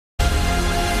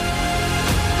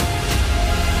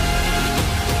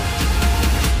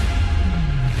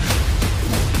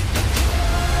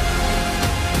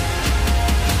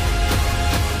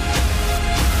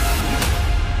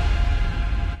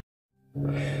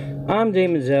I'm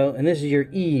Damon Zell, and this is your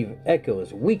Eve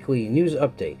Echoes weekly news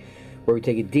update, where we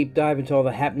take a deep dive into all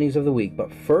the happenings of the week.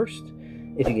 But first,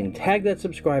 if you can tag that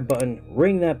subscribe button,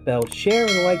 ring that bell, share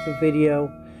and like the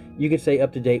video, you can stay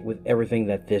up to date with everything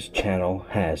that this channel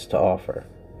has to offer.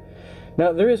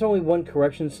 Now, there is only one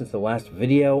correction since the last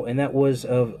video, and that was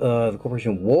of the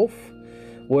Corporation Wolf,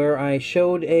 where I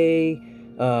showed a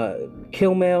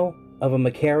kill mail of a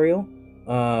Macarial,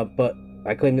 but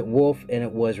I claimed it Wolf, and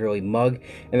it was really Mug,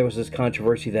 and there was this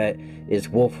controversy that is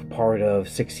Wolf part of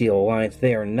Six Seal Alliance.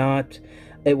 They are not.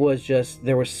 It was just,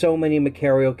 there were so many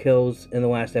Macarial kills in the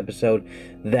last episode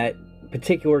that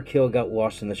particular kill got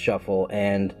lost in the shuffle,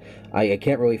 and I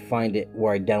can't really find it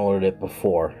where I downloaded it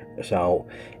before. So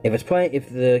if it's playing, if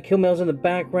the kill mail's in the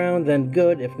background, then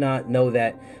good. If not, know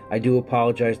that I do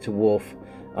apologize to Wolf.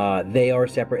 They are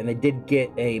separate, and they did get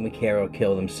a Macarial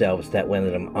kill themselves that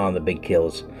landed them on the big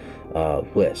kills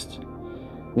list.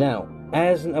 Now,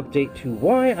 as an update to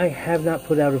why I have not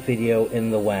put out a video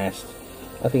in the last,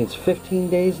 I think it's 15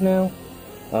 days now,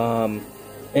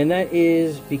 and that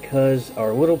is because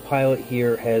our little pilot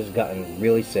here has gotten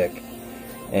really sick,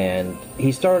 and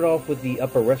he started off with the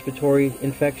upper respiratory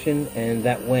infection, and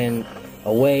that went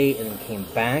away and then came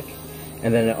back,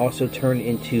 and then it also turned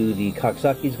into the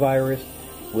Coxsackie's virus,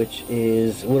 which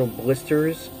is little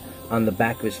blisters on the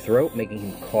back of his throat, making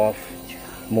him cough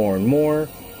more and more.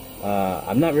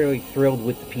 I'm not really thrilled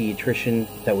with the pediatrician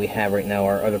that we have right now.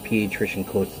 Our other pediatrician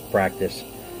quotes practice,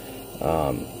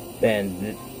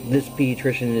 and this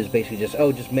pediatrician is basically just,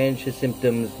 oh, just manage his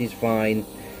symptoms, he's fine.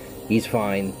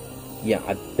 Yeah,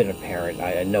 I've been a parent,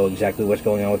 I know exactly what's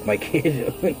going on with my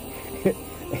kid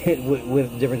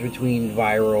with the difference between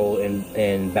viral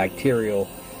and bacterial,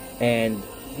 and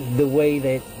the way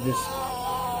that this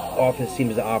office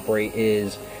seems to operate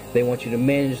is they want you to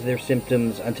manage their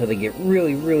symptoms until they get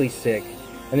really, really sick,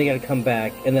 and they got to come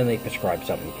back, and then they prescribe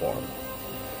something for them.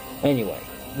 Anyway,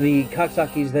 the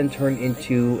Coxsackie's then turned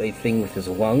into a thing with his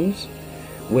lungs,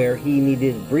 where he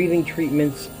needed breathing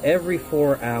treatments every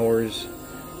 4 hours,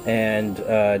 and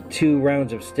 2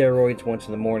 rounds of steroids, once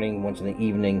in the morning, once in the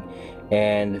evening,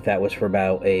 and that was for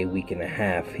about a week and a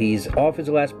half. He's off his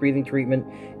last breathing treatment.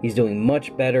 He's doing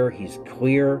much better. He's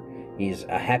clear. He's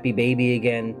a happy baby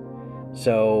again.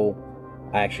 So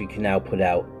I actually can now put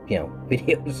out,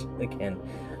 videos again.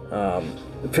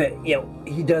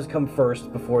 He does come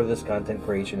first before this content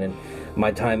creation, and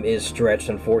my time is stretched,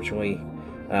 unfortunately,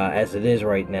 as it is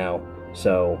right now.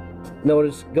 So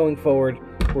notice, going forward,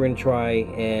 we're going to try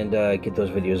and get those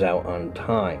videos out on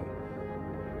time.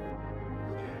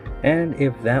 And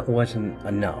if that wasn't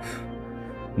enough,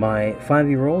 my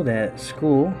 5-year-old at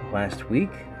school last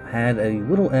week had a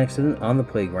little accident on the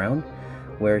playground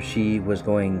where she was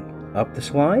going up the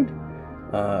slide,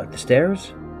 the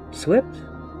stairs, slipped,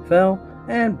 fell,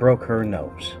 and broke her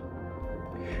nose.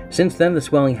 Since then, the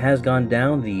swelling has gone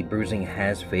down, the bruising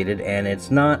has faded, and it's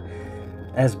not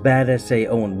as bad as, say,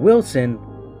 Owen Wilson,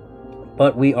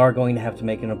 but we are going to have to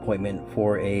make an appointment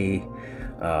for a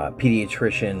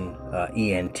pediatrician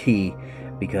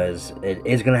ENT, because it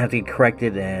is going to have to get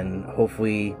corrected, and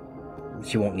hopefully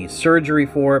she won't need surgery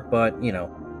for it, but,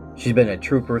 she's been a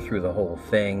trooper through the whole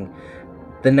thing.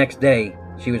 The next day,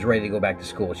 she was ready to go back to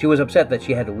school. She was upset that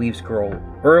she had to leave school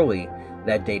early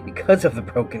that day because of the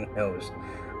broken nose,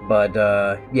 but,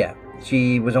 yeah,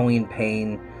 she was only in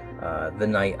pain the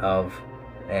night of,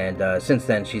 and since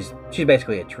then, she's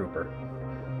basically a trooper.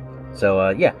 So,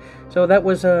 yeah. So that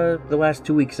was the last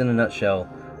 2 weeks in a nutshell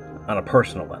on a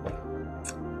personal level.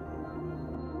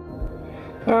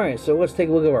 Alright, so let's take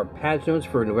a look at our patch notes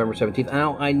for November 17th.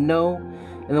 Now, I know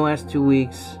in the last 2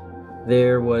 weeks,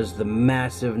 there was the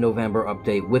massive November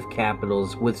update with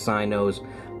capitals, with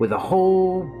SHHNOs, with a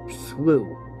whole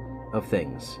slew of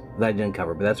things that I didn't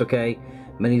cover, but that's okay.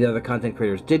 Many of the other content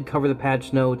creators did cover the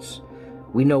patch notes.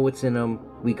 We know what's in them.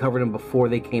 We covered them before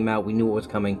they came out. We knew what was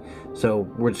coming. So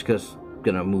we're just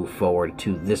going to move forward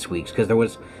to this week's, because there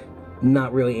was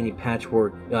not really any patch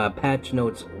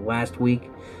notes last week,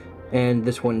 and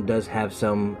this one does have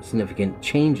some significant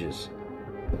changes.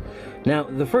 Now,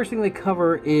 the first thing they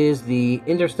cover is the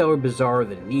Interstellar Bazaar,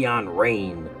 the Neon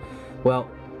Rain. Well,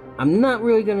 I'm not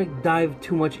really going to dive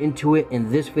too much into it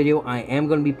in this video. I am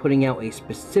going to be putting out a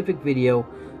specific video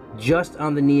just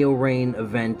on the Neo Rain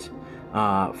event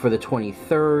for the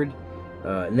 23rd.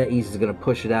 NetEase is going to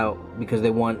push it out because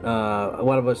they want a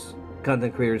lot of us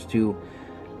content creators to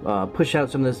push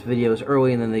out some of these videos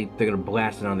early, and then they're going to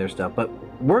blast it on their stuff. But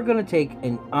we're going to take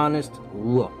an honest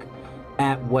look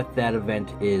at what that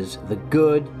event is, the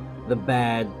good, the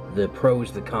bad, the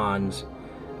pros, the cons,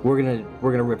 we're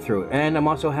gonna rip through it. And I'm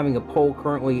also having a poll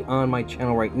currently on my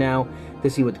channel right now to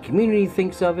see what the community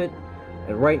thinks of it.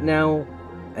 And right now,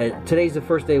 today's the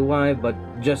first day live, but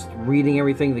just reading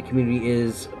everything, the community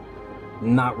is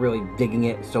not really digging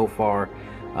it so far,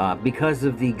 because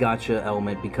of the gacha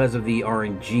element, because of the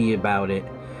RNG about it,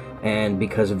 and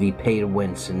because of the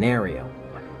pay-to-win scenario.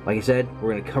 Like I said,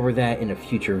 we're going to cover that in a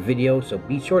future video, so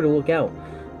be sure to look out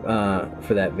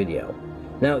for that video.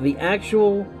 Now, the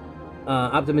actual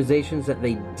optimizations that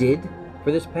they did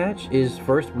for this patch is,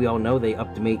 first, we all know they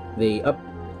updated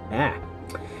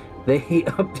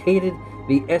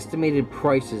the estimated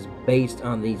prices based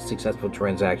on the successful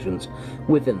transactions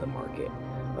within the market.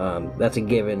 That's a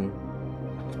given,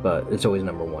 but it's always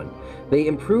number one. They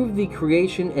improved the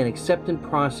creation and acceptance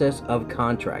process of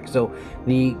contracts. So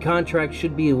the contract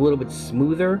should be a little bit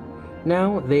smoother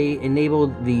now. They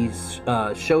enabled the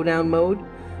showdown mode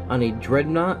on a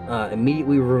dreadnought.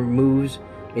 Immediately removes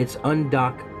its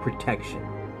undock protection.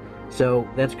 So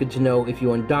that's good to know. If you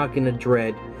undock in a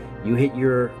dread, you hit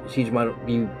your siege model,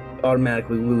 you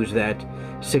automatically lose that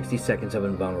 60 seconds of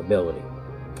invulnerability.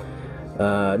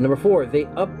 Number 4, they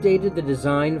updated the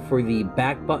design for the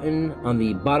back button on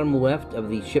the bottom left of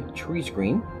the ship tree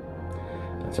screen.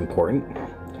 That's important.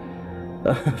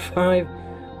 5,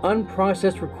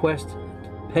 unprocessed request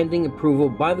pending approval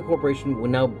by the corporation will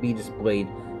now be displayed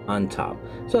on top.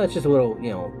 So that's just a little,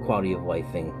 quality of life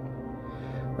thing.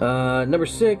 Number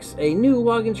 6, a new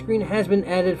login screen has been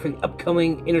added for the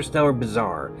upcoming Interstellar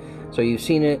Bazaar. So you've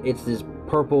seen it. It's this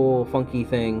purple funky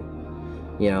thing.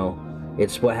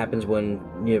 It's what happens when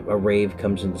a rave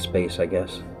comes into space, I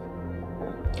guess.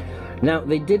 Now,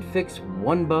 they did fix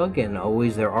one bug, and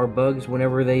always there are bugs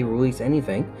whenever they release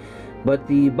anything. But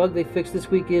the bug they fixed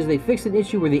this week is they fixed an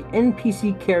issue where the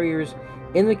NPC carriers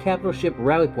in the capital ship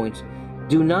rally points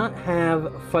do not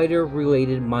have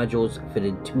fighter-related modules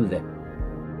fitted to them.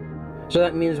 So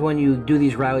that means when you do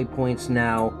these rally points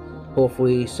now,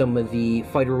 hopefully some of the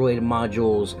fighter-related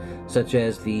modules, such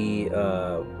as the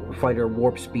fighter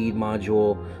warp speed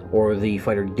module or the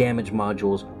fighter damage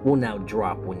modules, will now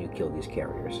drop when you kill these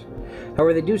carriers.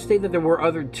 However, they do state that there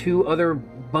were two other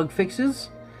bug fixes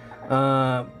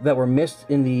that were missed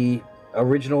in the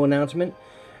original announcement,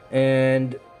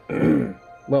 and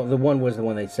well, the one was the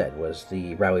one they said was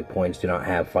the rally points do not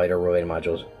have fighter-related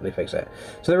modules. They fixed that.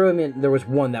 So they really meant there was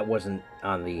one that wasn't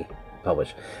on the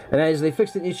published. And that is, they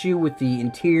fixed an issue with the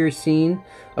interior scene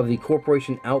of the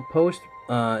corporation outpost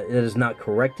that is not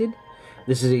corrected.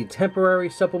 This is a temporary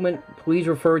supplement. Please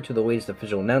refer to the latest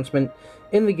official announcement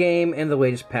in the game and the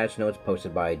latest patch notes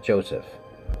posted by Joseph.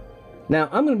 Now,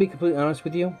 I'm going to be completely honest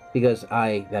with you, because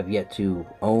I have yet to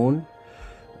own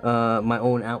my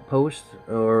own outpost,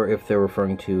 or if they're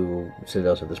referring to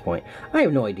Citadels at this point. I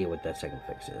have no idea what that second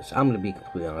fix is. I'm going to be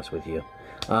completely honest with you.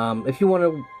 If you want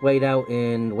to lay it out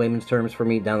in layman's terms for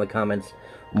me down in the comments,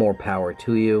 more power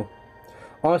to you.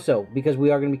 Also, because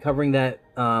we are going to be covering that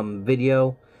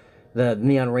video, the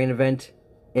Neon Rain event,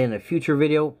 in a future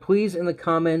video, please in the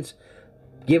comments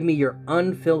give me your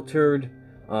unfiltered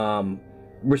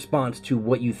response to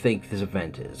what you think this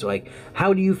event is. Like,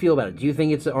 how do you feel about it? Do you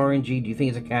think it's an RNG? Do you think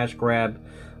it's a cash grab?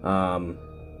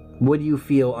 What do you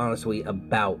feel, honestly,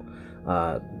 about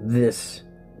this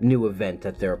new event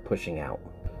that they're pushing out?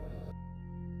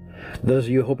 Those of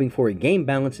you hoping for a game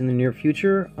balance in the near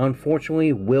future,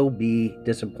 unfortunately, will be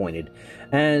disappointed.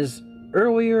 As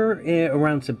earlier,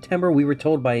 around September, we were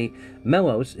told by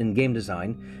Melos in game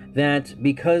design that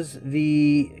because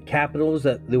the capitals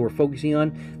that they were focusing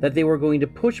on, that they were going to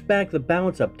push back the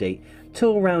balance update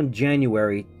till around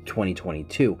January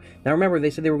 2022. Now remember, they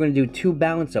said they were going to do 2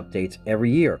 balance updates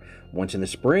every year, once in the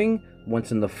spring,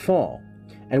 once in the fall.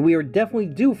 And we are definitely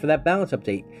due for that balance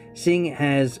update, seeing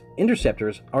as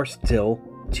interceptors are still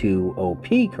too OP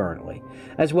currently,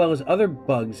 as well as other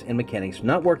bugs and mechanics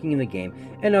not working in the game,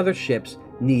 and other ships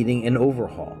needing an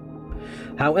overhaul.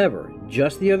 However,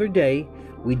 just the other day,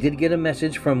 we did get a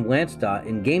message from Lancedot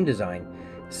in game design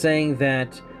saying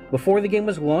that before the game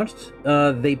was launched,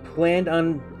 they planned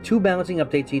on 2 balancing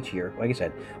updates each year, like I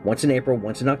said, once in April,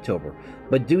 once in October.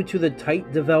 But due to the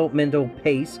tight developmental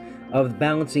pace of the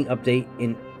balancing update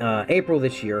in April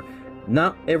this year,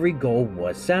 not every goal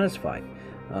was satisfied.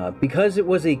 Because it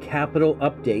was a capital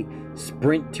update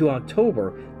sprint to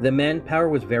October, the manpower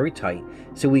was very tight,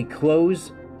 so we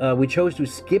chose to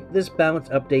skip this balance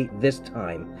update this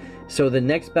time. So the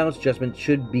next balance adjustment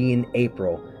should be in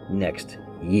April next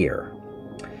year.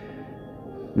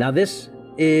 Now this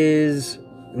is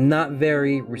not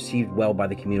very received well by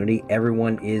the community.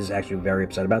 Everyone is actually very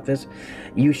upset about this.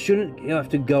 You shouldn't have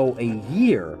to go a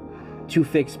year to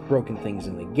fix broken things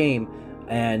in the game,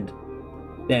 and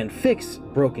and fix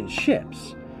broken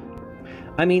ships.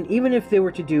 I mean, even if they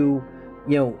were to do,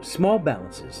 small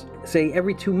balances, say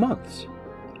every 2 months,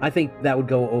 I think that would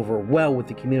go over well with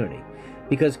the community.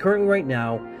 Because currently right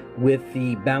now, with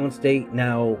the balance date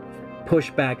now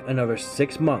pushed back another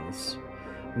 6 months,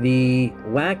 the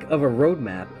lack of a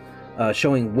roadmap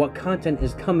showing what content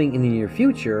is coming in the near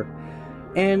future,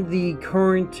 and the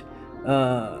current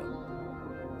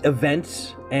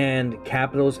events and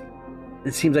capitals,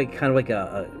 it seems like kind of like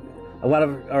a lot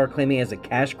of are claiming as a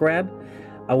cash grab.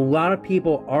 A lot of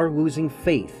people are losing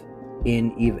faith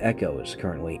in EVE Echoes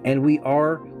currently, and we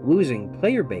are losing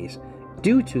player base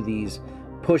due to these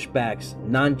pushbacks,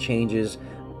 non-changes,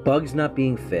 bugs not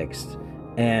being fixed,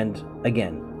 and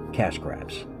again, cash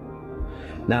grabs.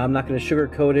 Now, I'm not going to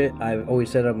sugarcoat it. I've always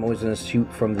said I'm always going to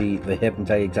shoot from the hip and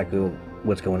tell you exactly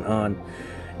what's going on.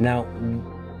 Now,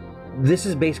 this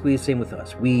is basically the same with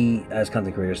us. We, as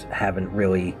content creators,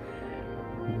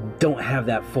 don't have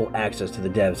that full access to the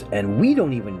devs, and we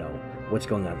don't even know what's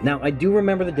going on. Now, I do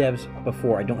remember the devs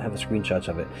before, I don't have the screenshots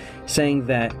of it, saying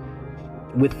that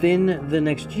within the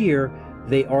next year,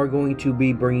 they are going to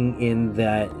be bringing in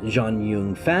that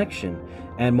SHHNO faction,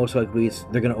 and most likely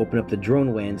they're going to open up the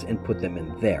drone lands and put them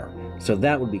in there. So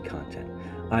that would be content.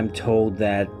 I'm told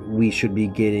that we should be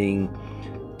getting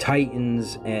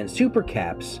Titans and Super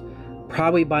Caps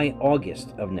probably by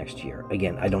August of next year.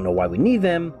 Again, I don't know why we need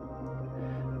them,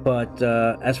 but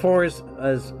as far as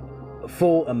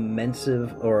full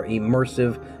immersive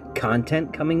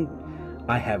content coming,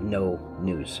 I have no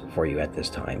news for you at this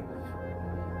time.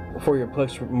 For your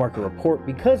Plex market report,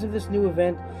 because of this new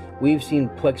event, we've seen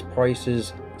Plex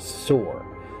prices soar.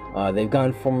 They've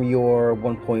gone from your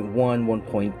 1.1,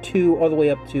 1.2, all the way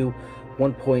up to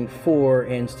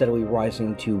 1.4, and steadily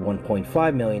rising to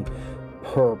 1.5 million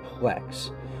per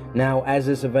Plex. Now, as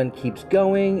this event keeps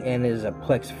going and is a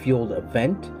Plex-fueled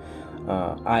event,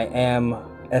 I am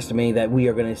estimating that we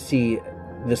are going to see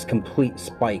this complete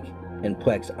spike in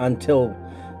Plex until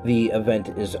the event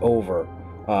is over.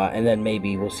 And then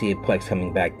maybe we'll see a Plex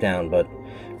coming back down. But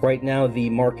right now, the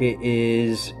market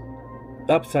is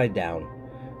upside down.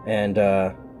 And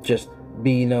just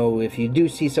if you do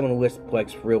see someone list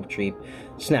Plex real cheap,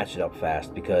 snatch it up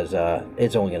fast, because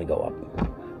it's only going to go up.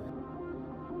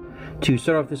 To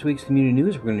start off this week's community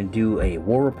news, we're going to do a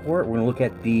war report. We're going to look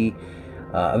at the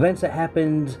events that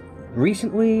happened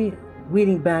recently,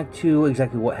 leading back to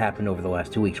exactly what happened over the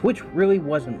last 2 weeks, which really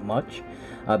wasn't much.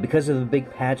 Because of the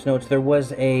big patch notes, there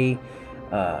was a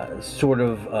sort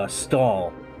of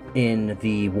stall in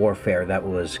the warfare that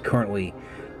was currently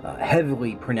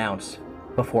heavily pronounced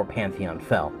before Pantheon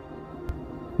fell.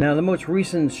 Now, the most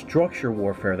recent structure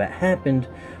warfare that happened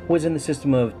was in the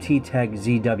system of T-Tech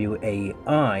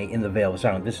ZWAI in the Veil of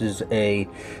Silence. This is a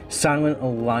Silent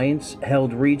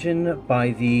Alliance-held region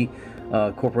by the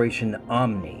corporation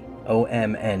Omni,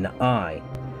 OMNI.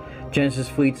 Genesis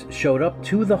fleets showed up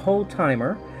to the hull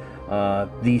timer.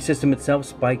 The system itself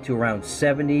spiked to around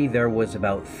 70. There was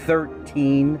about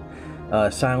 13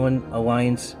 Silent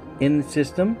Alliance in the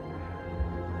system.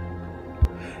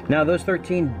 Now, those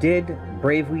 13 did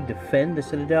bravely defend the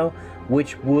Citadel,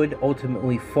 which would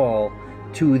ultimately fall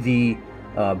to the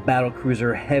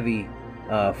battlecruiser heavy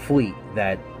fleet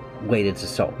that laid its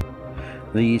assault.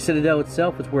 The Citadel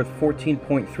itself was worth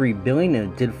 14.3 billion,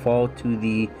 and it did fall to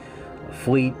the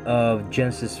fleet of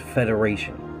Genesis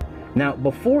Federation. Now,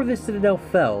 before the Citadel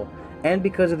fell, and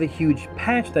because of the huge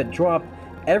patch that dropped,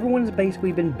 everyone's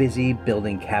basically been busy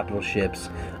building capital ships,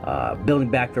 building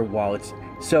back their wallets.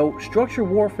 So structure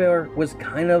warfare was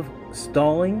kind of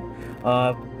stalling.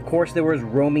 Of course, there was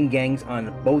roaming gangs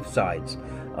on both sides.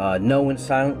 No and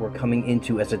Silent were coming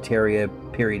into Esoteria,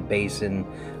 Period Basin,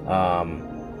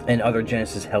 and other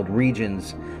Genesis-held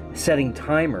regions, setting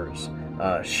timers,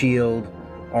 shield,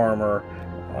 armor,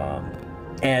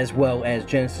 as well as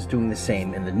Genesis doing the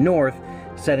same in the north,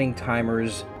 setting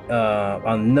timers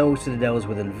on no Citadels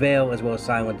within Veil, as well as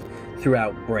Silent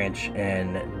throughout Branch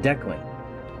and Declan.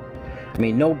 I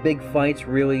mean, no big fights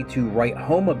really to write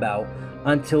home about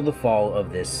until the fall of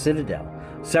this Citadel.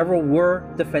 Several were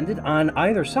defended on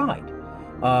either side.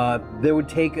 They would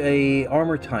take a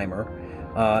armor timer,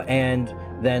 and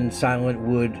then Silent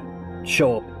would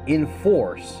show up in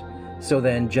force, so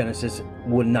then Genesis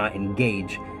would not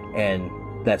engage, and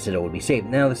that Citadel would be saved.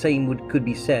 Now, the same could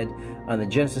be said on the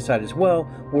Genesis side as well,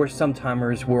 where some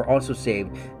timers were also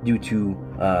saved due to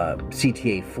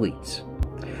CTA fleets.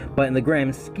 But in the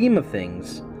grand scheme of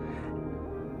things,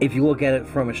 if you look at it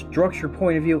from a structure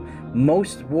point of view,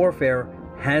 most warfare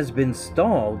has been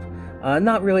stalled.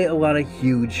 Not really a lot of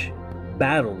huge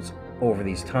battles over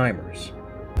these timers.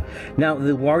 Now,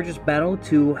 the largest battle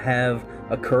to have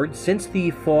occurred since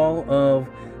the fall of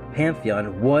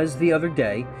Pantheon was the other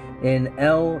day in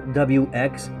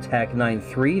LWX TAC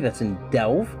 93, that's in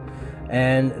Delve,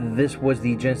 and this was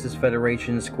the Genesis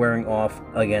Federation squaring off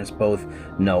against both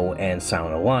SHNO and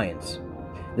Silent Alliance.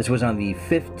 This was on the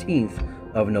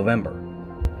 15th of November.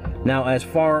 Now, as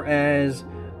far as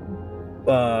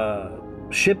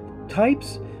ship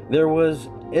types, there was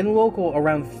in local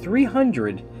around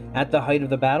 300 at the height of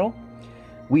the battle.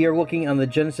 We are looking on the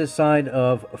Genesis side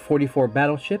of 44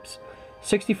 battleships,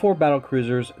 64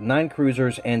 battlecruisers, 9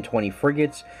 cruisers, and 20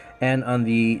 frigates. And on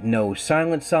the SHNO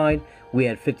Silent side, we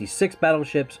had 56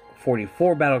 battleships,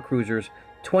 44 battlecruisers,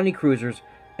 20 cruisers,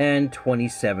 and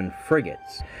 27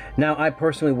 frigates. Now, I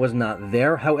personally was not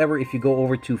there. However, if you go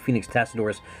over to Pheonix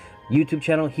Tassador's YouTube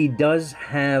channel, he does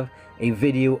have a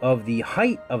video of the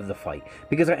height of the fight,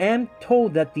 because I am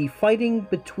told that the fighting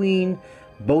between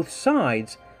both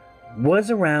sides was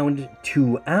around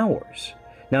 2 hours.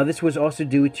 Now, this was also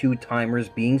due to timers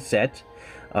being set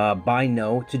by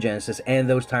SHNO to Genesis, and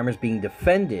those timers being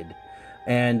defended,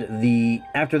 and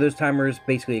after those timers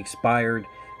basically expired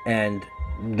and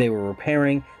they were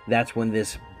repairing, that's when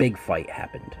this big fight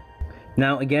happened.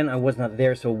 Now, again, I was not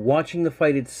there, so watching the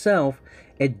fight itself,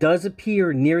 it does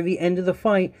appear near the end of the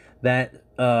fight that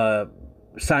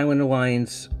Silent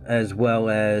Alliance as well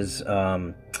as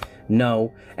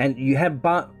SHNO, and you have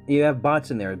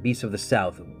bots in there, Beasts of the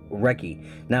South, Reki.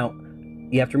 Now,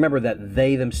 you have to remember that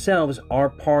they themselves are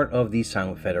part of the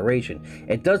Silent Federation.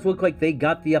 It does look like they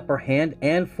got the upper hand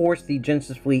and forced the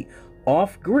Genesis fleet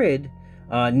off grid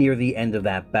near the end of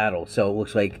that battle. So it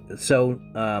looks like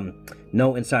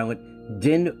SHNO and Silent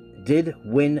did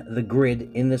win the grid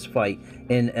in this fight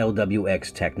in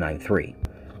LWX TAC 93.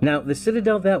 Now, the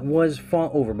Citadel that was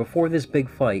fought over before this big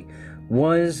fight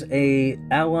was a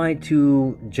ally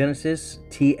to Genesis,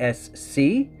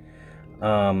 TSC.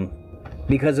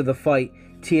 Because of the fight,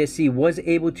 TSC was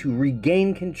able to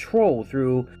regain control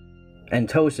through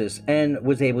Antosis and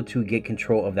was able to get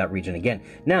control of that region again.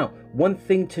 Now, one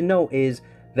thing to note is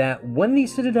that when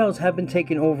these Citadels have been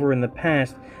taken over in the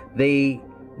past, the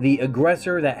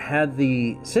aggressor that had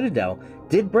the Citadel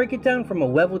did break it down from a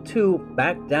level 2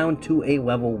 back down to a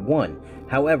level 1.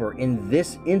 However, in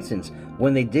this instance,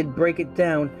 when they did break it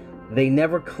down, they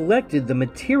never collected the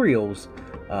materials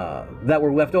that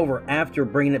were left over after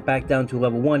bringing it back down to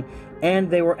level 1, and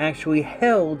they were actually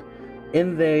held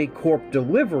in the corp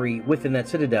delivery within that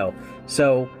Citadel.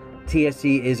 So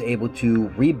TSC is able to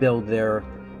rebuild their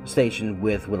station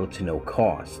with little to no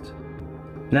cost.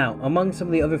 Now, among some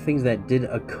of the other things that did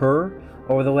occur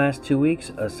over the last 2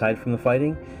 weeks, aside from the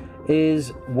fighting, is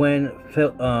when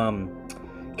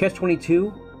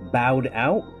Catch-22 bowed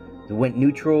out, went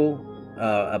neutral,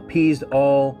 appeased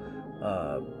all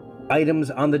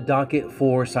items on the docket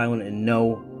for Silent and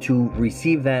SHNO to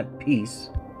receive that peace.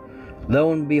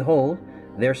 Lo and behold,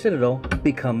 their Citadel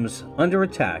becomes under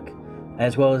attack,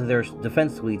 as well as their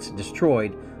defense fleets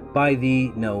destroyed by the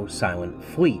SHNO Silent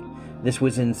fleet. This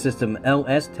was in system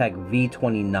LS TAC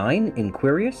V29 in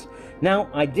Quirius. Now,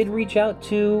 I did reach out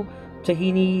to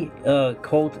Tahini,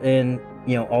 Colt, and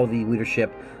all the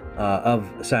leadership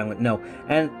of Silent SHNO,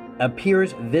 and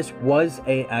appears this was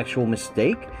a actual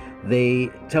mistake. They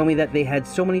tell me that they had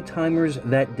so many timers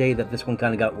that day that this one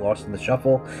kind of got lost in the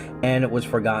shuffle, and it was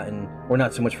forgotten, or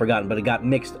not so much forgotten, but it got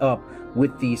mixed up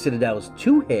with the Citadel's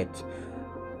 2-hit,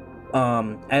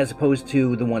 as opposed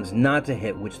to the ones not to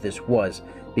hit, which this was,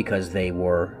 because they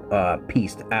were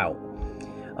pieced out.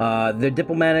 The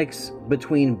diplomatics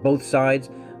between both sides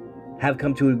have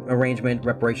come to an arrangement,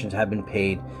 reparations have been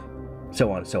paid,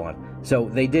 so on and so on. So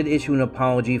they did issue an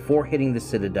apology for hitting the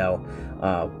Citadel,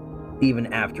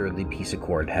 even after the peace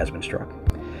accord has been struck.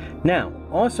 Now,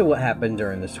 also what happened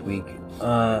during this week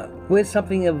was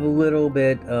something of a little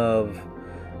bit of,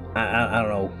 I don't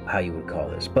know how you would call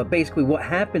this, but basically what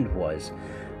happened was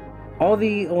all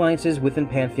the alliances within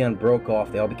Pantheon broke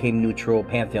off, they all became neutral,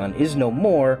 Pantheon is no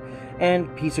more,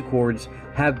 and peace accords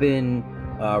have been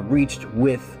reached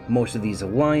with most of these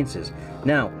alliances.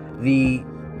 Now, the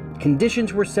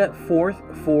conditions were set forth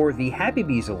for the Happy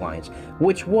Bees Alliance,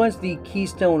 which was the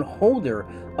keystone holder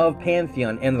of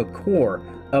Pantheon and the core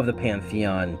of the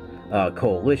Pantheon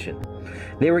coalition.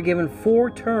 They were given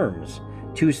 4 terms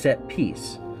to set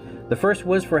peace. The first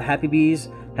was for Happy Bees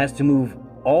has to move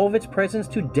all of its presence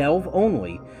to Delve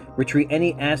only, retreat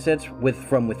any assets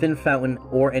from within Fountain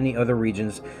or any other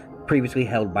regions previously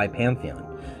held by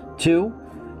Pantheon. 2,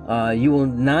 you will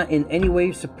not in any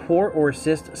way support or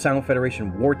assist Silent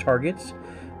Federation war targets.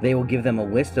 They will give them a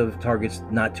list of targets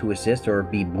not to assist or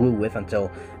be blue with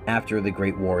until after the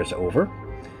Great War is over.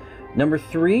 Number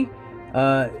 3,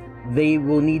 they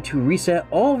will need to reset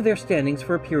all of their standings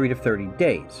for a period of 30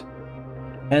 days.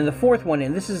 And the 4th one,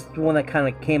 and this is the one that kind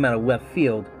of came out of left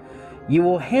field, you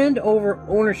will hand over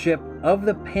ownership of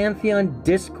the Pantheon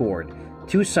Discord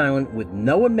to Silent with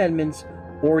no amendments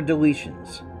or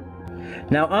deletions.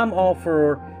 Now, I'm all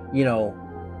for, you know,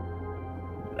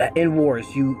 in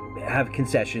wars, you have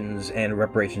concessions and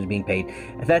reparations being paid.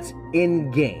 That's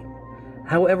in-game.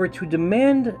 However, to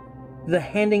demand the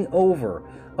handing over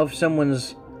of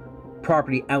someone's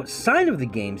property outside of the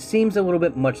game seems a little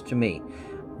bit much to me.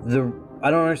 I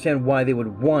don't understand why they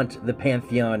would want the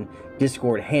Pantheon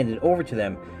Discord handed over to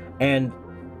them, and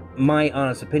my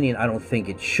honest opinion, I don't think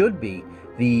it should be.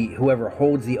 Whoever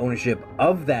holds the ownership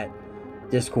of that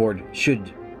Discord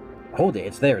should hold it.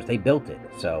 It's theirs. They built it.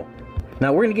 So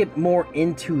now we're going to get more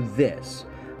into this,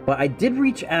 but I did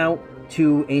reach out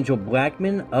to Angel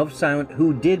Blackman of Silent,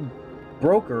 who did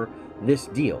broker this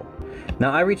deal.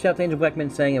 Now, I reached out to Angel Blackman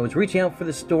saying I was reaching out for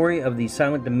the story of the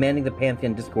Silent demanding the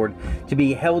Pantheon Discord to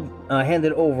be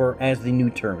handed over as the new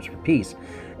terms for peace.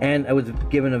 And I was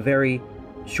given a very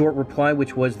short reply,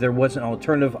 which was there was an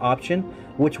alternative option,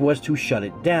 which was to shut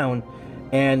it down.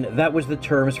 And that was the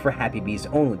terms for Happy Bees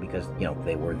only, because, you know,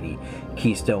 they were the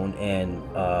Keystone and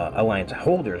Alliance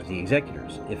holders, the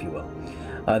executors, if you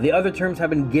will. The other terms have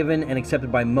been given and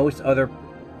accepted by most other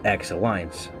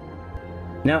ex-Alliance.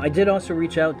 Now, I did also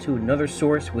reach out to another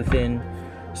source within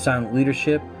Silent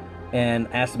Leadership and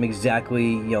asked them exactly,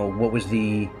 you know, what was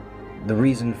the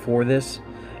reason for this,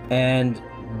 and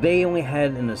they only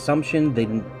had an assumption.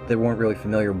 They weren't really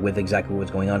familiar with exactly what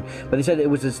was going on, but they said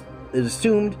it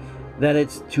assumed that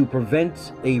it's to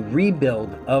prevent a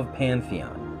rebuild of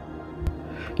Pantheon.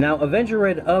 Now, Avenger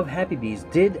Red of Happy Bees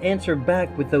did answer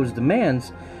back with those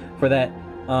demands for that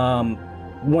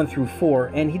 1 through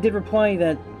 4, and he did reply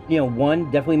that, you know, 1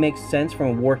 definitely makes sense from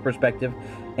a war perspective,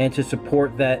 and to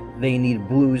support that they need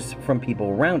blues from people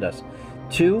around us.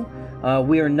 2,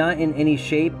 we are not in any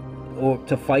shape or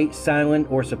to fight Silent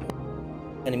or support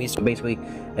enemies. So basically,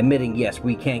 admitting yes,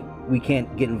 we can't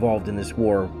get involved in this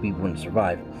war. We wouldn't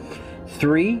survive.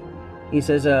 3, he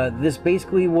says this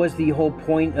basically was the whole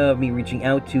point of me reaching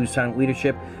out to Silent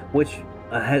Leadership, which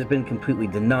has been completely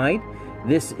denied.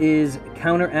 This is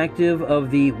counteractive of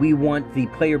the we want the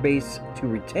player base to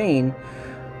retain.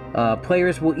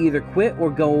 Players will either quit or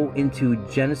go into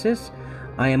Genesis.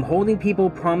 I am holding people,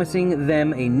 promising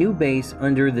them a new base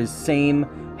under the same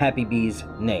Happy Bees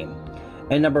name.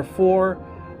 And number 4,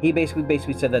 he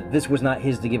basically said that this was not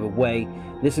his to give away.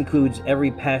 This includes every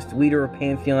past leader of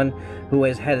Pantheon who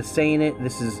has had a say in it.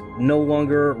 This is no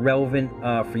longer relevant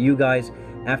for you guys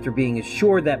after being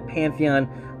assured that Pantheon,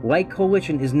 like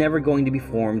Coalition, is never going to be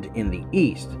formed in the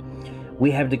East. We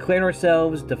have declared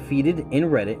ourselves defeated in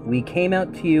Reddit. We came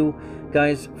out to you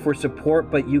guys for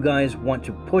support, but you guys want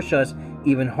to push us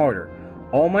even harder.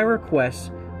 All my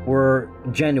requests were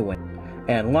genuine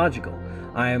and logical.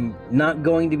 I am not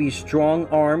going to be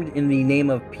strong-armed in the name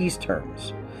of peace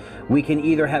terms. We can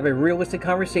either have a realistic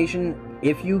conversation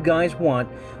if you guys want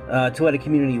to let a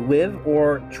community live,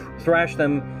 or thrash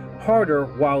them harder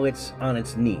while it's on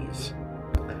its knees.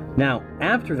 Now,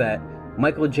 after that,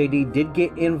 Michael and JD did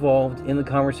get involved in the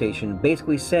conversation,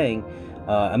 basically saying,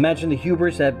 imagine the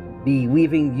hubris that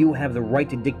believing you have the right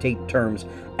to dictate terms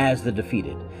as the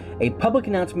defeated. A public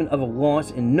announcement of a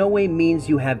loss in no way means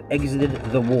you have exited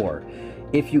the war.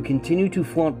 If you continue to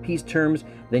flaunt peace terms,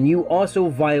 then you also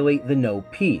violate the no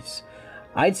peace.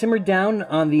 I'd simmer down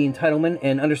on the entitlement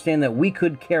and understand that we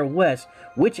could care less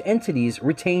which entities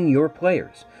retain your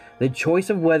players. The choice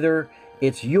of whether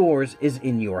it's yours is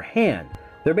in your hand.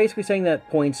 They're basically saying that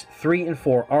points 3 and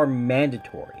 4 are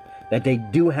mandatory, that they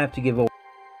do have to give over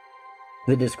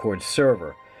the Discord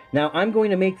server. Now, I'm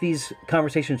going to make these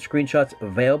conversation screenshots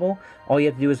available. All you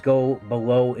have to do is go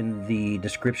below in the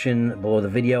description, below the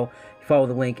video, follow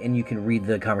the link, and you can read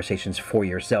the conversations for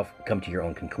yourself, come to your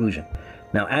own conclusion.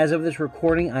 Now, as of this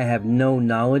recording, I have no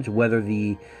knowledge whether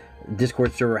the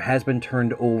Discord server has been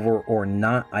turned over or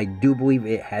not. I do believe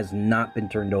it has not been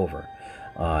turned over,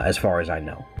 as far as I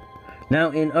know.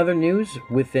 Now, in other news,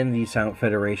 within the Silent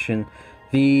Federation,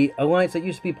 the alliance that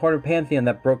used to be part of Pantheon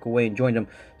that broke away and joined them,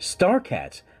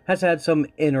 StarCats, has had some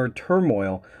inner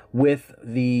turmoil with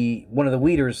one of the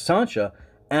leaders, Sansha,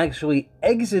 actually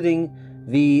exiting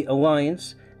the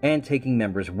alliance and taking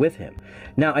members with him.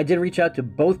 Now, I did reach out to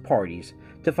both parties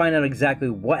to find out exactly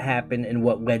what happened and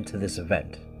what led to this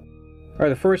event. Alright,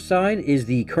 the first side is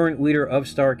the current leader of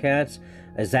StarCats,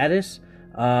 Azadis.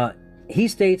 he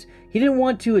states he didn't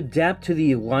want to adapt to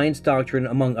the Alliance doctrine,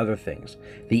 among other things.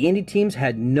 The indie teams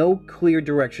had no clear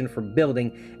direction for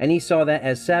building, and he saw that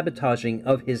as sabotaging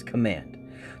of his command.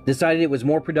 Decided it was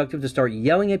more productive to start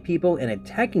yelling at people and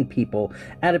attacking people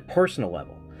at a personal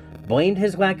level. Blamed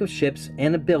his lack of ships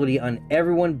and ability on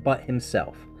everyone but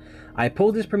himself. I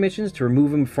pulled his permissions to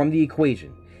remove him from the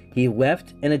equation. He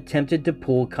left and attempted to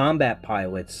pull combat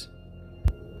pilots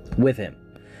with him.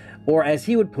 Or as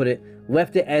he would put it,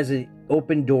 left it as an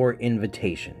open door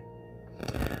invitation.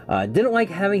 Didn't like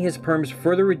having his perms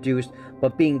further reduced,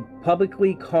 but being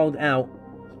publicly called out,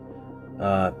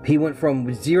 he went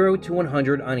from 0 to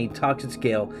 100 on a toxic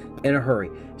scale in a hurry.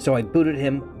 So I booted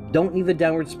him. Don't need the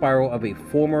downward spiral of a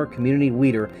former community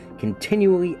leader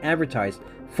continually advertised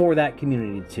for that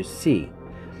community to see.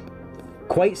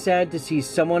 Quite sad to see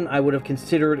someone I would have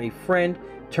considered a friend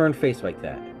turn face like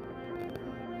that.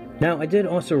 Now, I did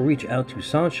also reach out to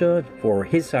Sansha for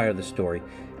his side of the story,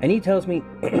 and he tells me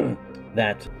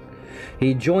that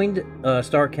he joined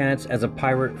StarCats as a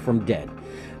pirate from Dead,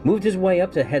 moved his way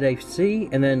up to Head FC,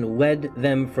 and then led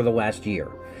them for the last year.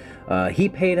 He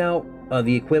paid out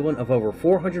the equivalent of over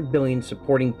 400 billion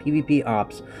supporting PvP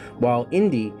ops, while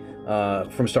Indy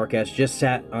from StarCats just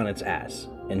sat on its ass,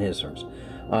 in his terms.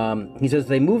 He says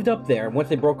they moved up there. Once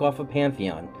they broke off of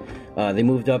Pantheon, they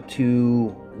moved up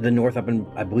to the north, up in,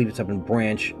 I believe it's up in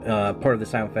Branch, part of the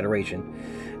Silent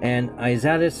Federation. And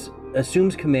Izatis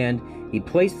assumes command. He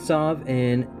placed Sov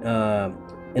in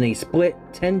a split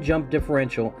 10 jump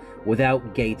differential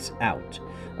without gates out.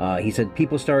 He said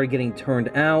people started getting turned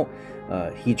out.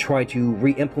 He tried to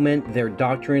re-implement their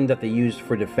doctrine that they used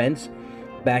for defense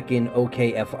back in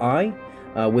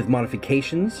OKFI with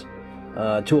modifications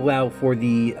to allow for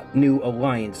the new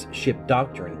Alliance ship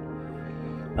doctrine.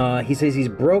 He says he's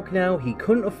broke now. He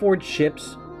couldn't afford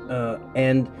ships,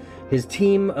 and his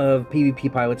team of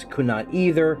PvP pilots could not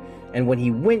either. And when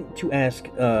he went to ask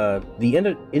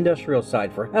the industrial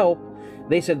side for help,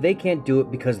 they said they can't do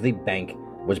it because the bank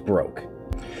was broke.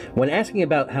 When asking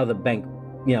about how the bank,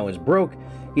 is broke,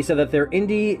 he said that their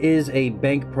indie is a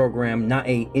bank program, not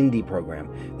a indie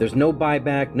program. There's no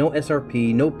buyback, no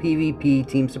SRP, no PvP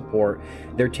team support.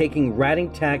 They're taking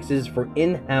ratting taxes for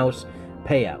in-house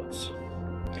payouts.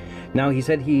 Now, he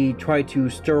said he tried to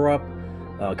stir up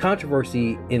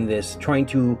controversy in this, trying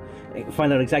to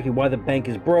find out exactly why the bank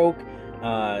is broke,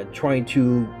 trying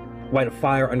to light a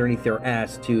fire underneath their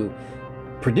ass to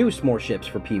produce more ships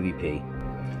for PvP.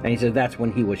 And he said that's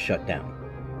when he was shut down.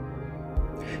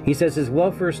 He says his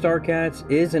love for StarCats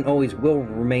is and always will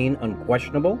remain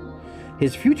unquestionable.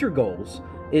 His future goals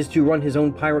is to run his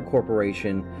own pirate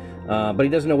corporation, but he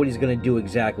doesn't know what he's going to do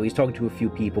exactly. He's talking to a few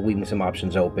people, leaving some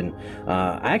options open.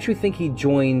 I actually think he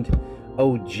joined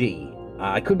OG.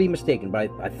 I could be mistaken,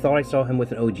 but I thought I saw him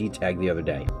with an OG tag the other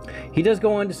day. He does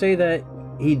go on to say that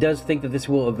he does think that this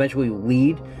will eventually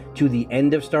lead to the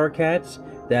end of StarCats,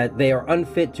 that they are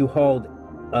unfit to hold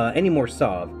any more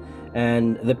Sov,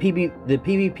 and the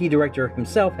PvP director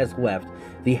himself has left.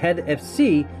 The head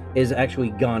FC is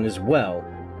actually gone as well.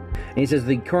 And he says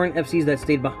the current FCs that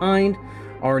stayed behind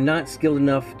are not skilled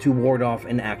enough to ward off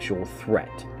an actual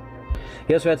threat.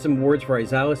 He also had some words for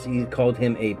Izalis. He called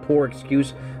him a poor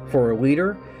excuse for a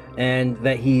leader, and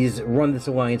that he's run this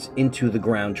alliance into the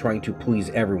ground trying to please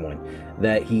everyone.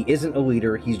 That he isn't a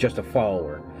leader, he's just a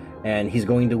follower, and he's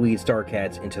going to lead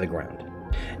StarCats into the ground.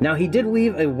 Now, he did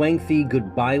leave a lengthy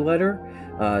goodbye letter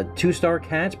to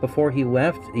StarCats before he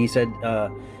left. He said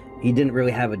he didn't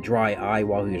really have a dry eye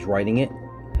while he was writing it.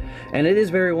 And it is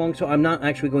very long, so I'm not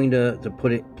actually going to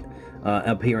put it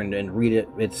up here and read it.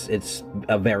 It's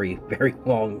a very, very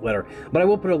long letter. But I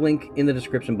will put a link in the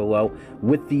description below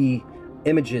with the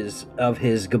images of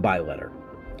his goodbye letter.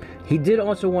 He did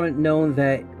also want it known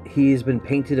that he's been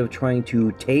painted of trying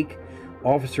to take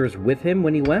officers with him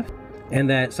when he left, and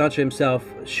that Sansha himself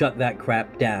shut that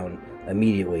crap down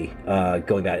immediately,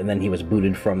 going back, and then he was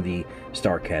booted from the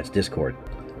StarCats Discord.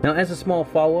 Now, as a small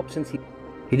follow-up, since he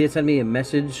did send me a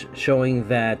message showing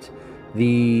that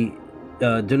the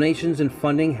donations and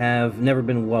funding have never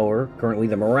been lower. Currently,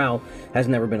 the morale has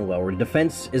never been lower.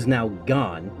 Defense is now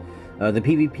gone. The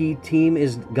PvP team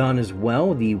is gone as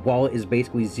well. The wallet is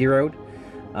basically zeroed.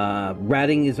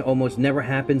 Ratting is almost never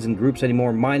happens in groups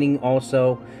anymore. Mining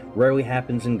also rarely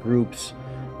happens in groups.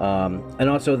 And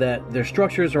also that their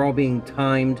structures are all being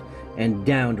timed and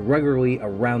downed regularly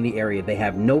around the area. They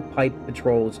have no pipe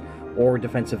patrols or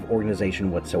defensive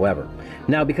organization whatsoever.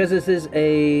 Now, because this is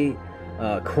a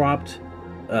cropped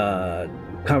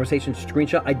conversation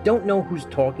screenshot, I don't know who's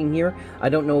talking here. I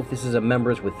don't know if this is a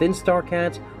members within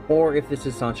StarCats or if this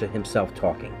is Sansha himself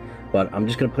talking. But I'm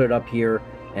just going to put it up here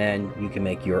and you can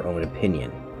make your own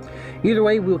opinion. Either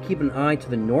way, we'll keep an eye to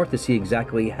the north to see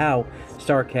exactly how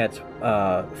StarCats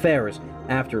fares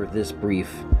after this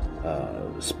brief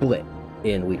split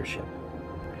in leadership.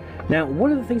 Now,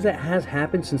 one of the things that has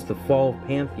happened since the fall of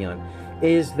Pantheon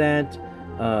is that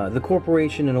the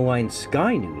corporation and alliance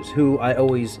Sky News, who I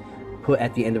always put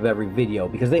at the end of every video,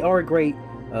 because they are a great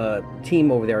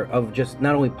team over there of just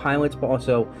not only pilots, but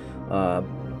also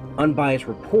unbiased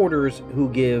reporters who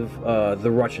give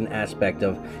the Russian aspect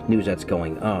of news that's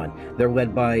going on. They're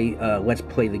led by Let's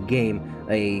Play the Game,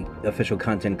 a official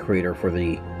content creator for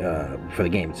the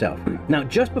game itself. Now,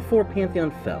 just before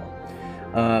Pantheon fell,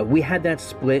 we had that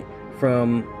split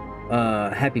from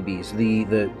Happy Bees.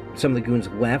 Some of the goons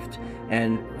left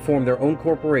and formed their own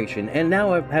corporation, and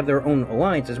now have their own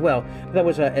alliance as well. That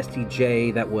was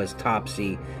STJ, that was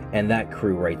Topsy, and that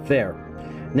crew right there.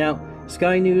 Now,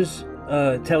 Sky News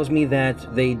tells me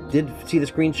that they did see the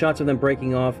screenshots of them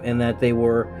breaking off, and that they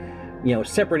were,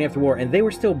 separating after war, and they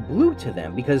were still blue to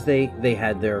them because they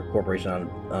had their corporation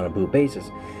on a blue basis.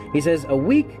 He says a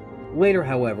week later,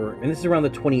 however, and this is around the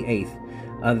 28th,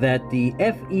 that the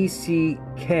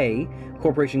FECK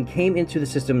corporation came into the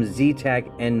system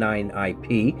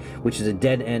ZTAC-N9IP, which is a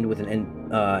dead end with an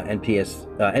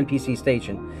NPC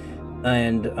station,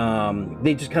 and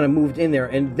they just kind of moved in there,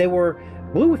 and they were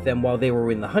blue with them while they were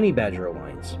in the Honey Badger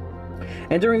Alliance.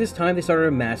 And during this time, they started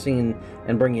amassing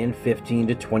and bringing in 15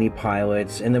 to 20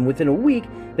 pilots, and then within a week,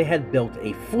 they had built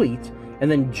a fleet,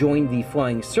 and then joined the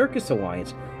Flying Circus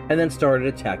Alliance, and then started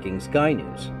attacking Sky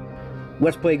News.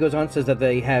 Let's Play goes on, says that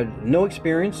they had no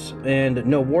experience and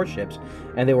no warships,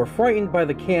 and they were frightened by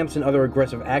the camps and other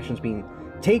aggressive actions being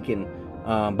taken,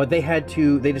 but they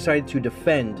decided to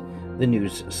defend the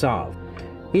News Sov.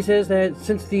 He says that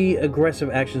since the aggressive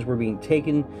actions were being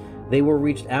taken, they were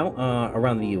reached out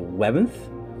around the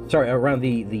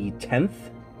 10th,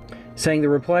 saying the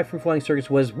reply from Flying Circus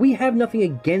was, "We have nothing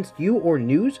against you or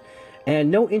News,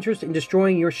 and no interest in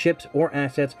destroying your ships or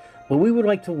assets, but we would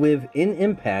like to live in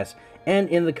impasse and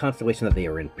in the constellation that they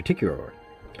are in particular."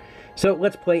 So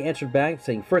Let's Play answered back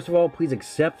saying, "First of all, please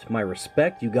accept my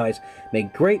respect. You guys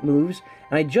make great moves,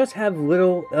 and I just have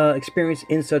little experience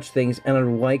in such things, and I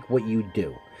like what you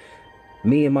do.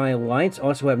 Me and my alliance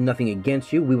also have nothing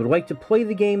against you. We would like to play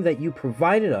the game that you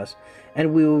provided us,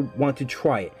 and we would want to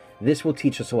try it. This will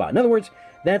teach us a lot." In other words,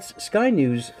 that's Sky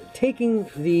News taking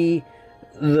the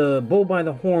bull by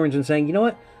the horns and saying, you know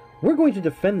what? We're going to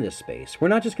defend this space. We're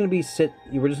not just going to sit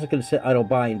idle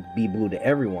by and be blue to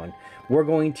everyone. We're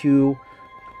going to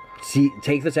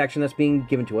take this action that's being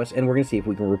given to us, and we're going to see if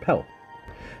we can repel.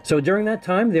 So during that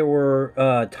time, there were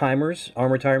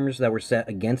armor timers that were set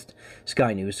against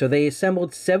Sky News. So they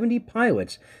assembled 70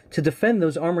 pilots to defend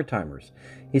those armor timers.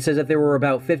 He says that there were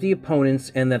about 50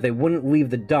 opponents and that they wouldn't leave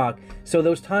the dock, so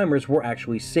those timers were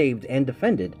actually saved and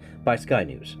defended by Sky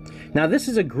News. Now, this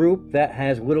is a group that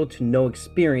has little to no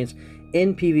experience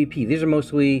in PvP. These are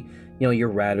mostly, your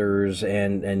ratters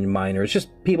and miners, just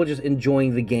people just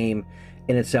enjoying the game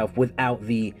in itself without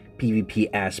the PvP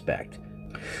aspect.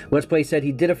 Let's Play said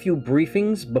he did a few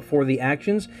briefings before the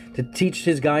actions to teach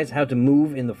his guys how to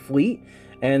move in the fleet,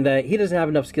 and that he doesn't have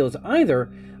enough skills either,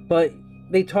 but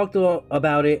they talked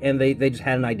about it, and they just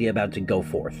had an idea about to go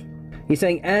forth. He's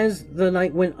saying as the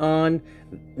night went on,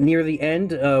 near the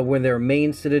end, when their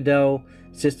main Citadel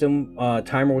system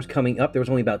timer was coming up, there was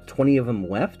only about 20 of them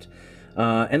left,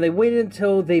 and they waited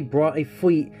until they brought a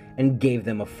fleet and gave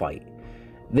them a fight.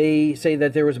 They say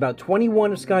that there was about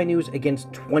 21 of Sky News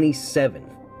against 27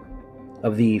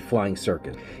 of the Flying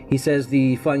Circus. He says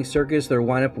the Flying Circus, their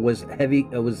lineup was heavy,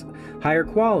 it was higher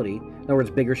quality, in other words,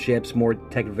 bigger ships, more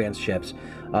tech-advanced ships,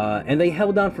 and they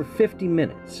held on for 50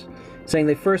 minutes, saying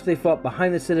they fought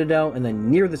behind the Citadel and then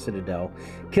near the Citadel,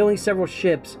 killing several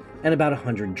ships and about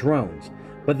 100 drones.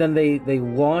 But then they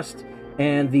lost,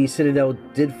 and the Citadel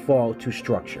did fall to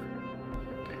structure.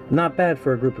 Not bad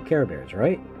for a group of Care Bears,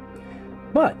 right?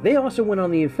 But they also went on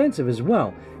the offensive as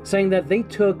well, saying that they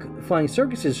took Flying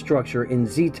Circus's structure in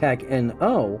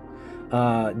ZTAC-NO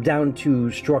down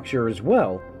to structure as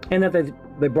well, and that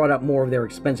they brought out more of their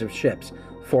expensive ships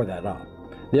for that op.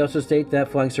 They also state that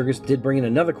Flying Circus did bring in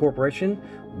another corporation,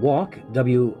 WALK,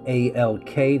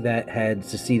 W-A-L-K, that had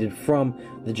seceded from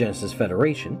the Genesis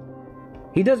Federation.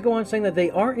 He does go on saying that they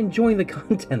are enjoying the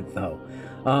content, though.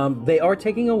 They are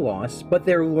taking a loss, but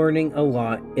they're learning a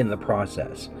lot in the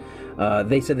process.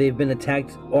 They said they've been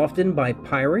attacked often by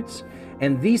pirates,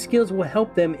 and these skills will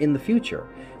help them in the future.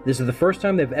 This is the first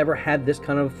time they've ever had this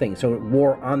kind of thing, so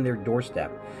war on their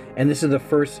doorstep. And this is the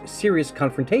first serious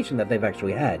confrontation that they've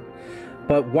actually had.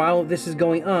 But while this is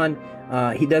going on,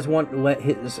 he does want to let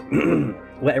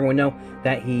let everyone know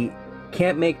that he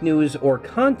can't make news or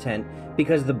content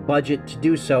because the budget to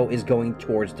do so is going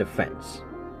towards defense.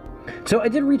 So I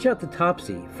did reach out to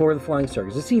Topsy for the Flying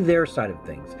Circus to see their side of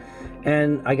things,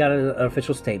 and I got an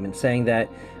official statement saying that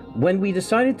when we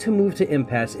decided to move to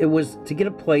Impasse, it was to get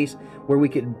a place where we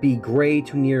could be gray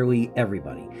to nearly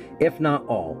everybody, if not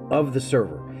all, of the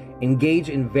server, engage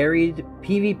in varied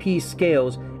PvP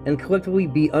scales, and collectively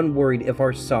be unworried if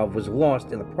our salve was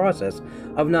lost in the process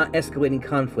of not escalating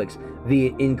conflicts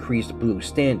via increased blue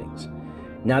standings.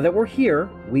 Now that we're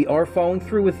here, we are following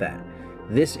through with that.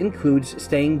 This includes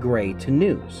staying gray to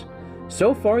news.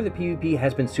 So far, the PvP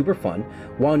has been super fun.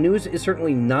 While news is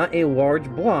certainly not a large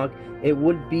block, it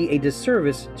would be a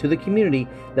disservice to the community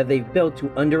that they've built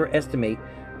to underestimate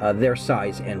their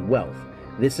size and wealth.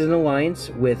 This is an alliance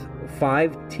with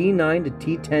 5 T9 to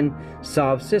T10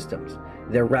 SOV systems.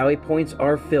 Their rally points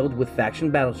are filled with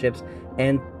faction battleships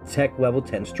and tech level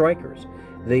 10 strikers.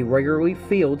 They regularly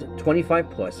field 25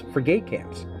 plus frigate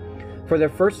camps. For their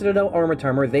first Citadel armor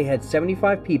timer, they had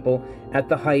 75 people at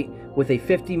the height with a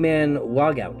 50-man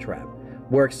logout trap.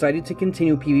 We're excited to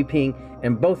continue PvPing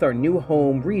in both our new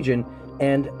home region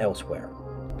and elsewhere.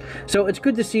 So it's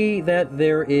good to see that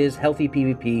there is healthy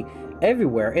PvP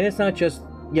everywhere, and it's not just,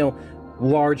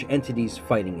 large entities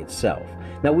fighting itself.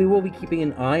 Now, we will be keeping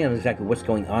an eye on exactly what's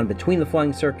going on between the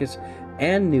Flying Circus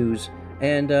and news,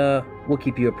 and we'll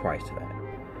keep you apprised of that.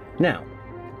 Now,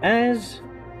 as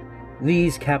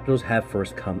these capitals have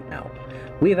first come out,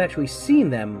 we have actually seen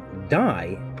them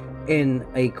die in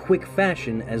a quick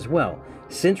fashion as well.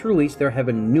 Since release, there have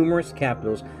been numerous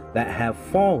capitals that have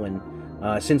fallen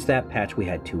since that patch we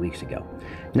had 2 weeks ago.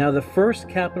 Now, the first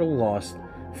capital lost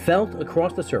felt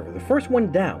across the server. The first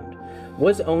one downed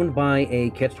was owned by a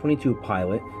Catch-22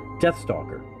 pilot,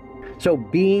 Deathstalker. So,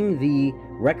 being the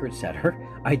record setter,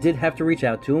 I did have to reach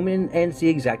out to him and see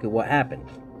exactly what happened.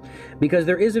 Because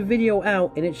there is a video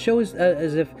out, and it shows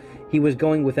as if he was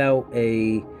going without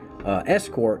a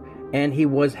escort, and he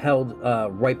was held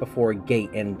right before a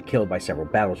gate and killed by several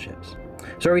battleships.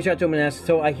 So I reached out to him and asked,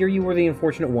 so I hear you were the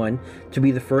unfortunate one to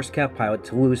be the first Cap pilot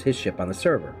to lose his ship on the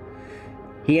server.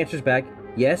 He answers back,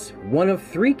 yes, one of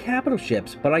 3 capital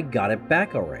ships, but I got it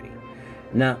back already.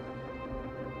 Now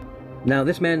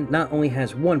this man not only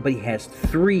has 1, but he has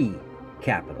 3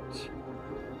 capitals.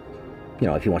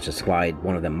 If he wants to slide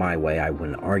one of them my way, I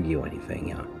wouldn't argue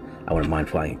anything. I wouldn't mind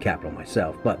flying a capital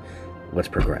myself, but let's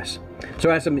progress.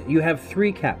 So I asked him, you have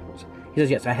 3 capitals? He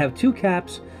says, yes, I have 2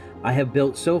 caps I have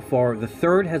built so far. The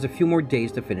third has a few more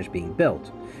days to finish being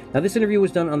built. Now, this interview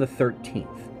was done on the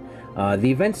 13th.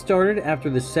 The event started after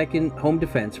the second home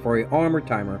defense for a armor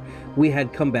timer. We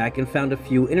had come back and found a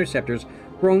few interceptors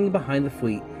growing behind the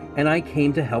fleet, and I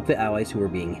came to help the allies who were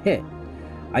being hit.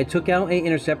 I took out an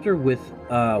interceptor with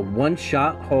 1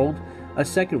 shot hold, a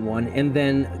second one, and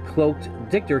then Cloaked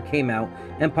Dictor came out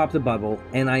and popped the bubble,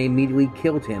 and I immediately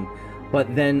killed him.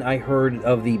 But then I heard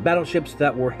of the battleships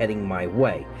that were heading my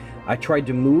way. I tried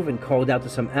to move and called out to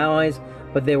some allies,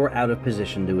 but they were out of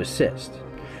position to assist.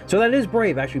 So that is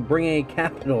brave, actually bringing a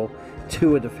capital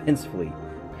to a defense fleet.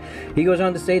 He goes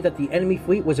on to say that the enemy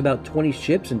fleet was about 20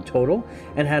 ships in total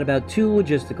and had about 2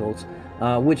 logisticals,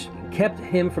 which kept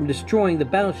him from destroying the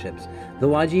battleships. The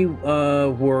Logi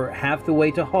were half the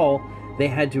way to Hull. They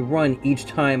had to run each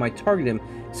time I targeted them,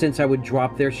 since I would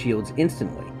drop their shields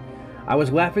instantly. I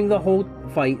was laughing the whole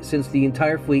fight since the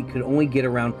entire fleet could only get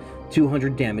around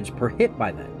 200 damage per hit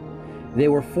by then.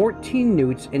 There were 14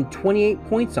 newts and 28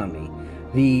 points on me.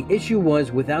 The issue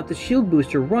was, without the shield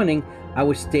booster running, I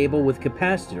was stable with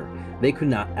capacitor. They could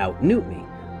not out-newt me,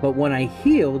 but when I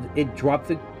healed, it dropped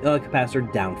the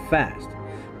capacitor down fast.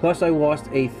 Plus, I lost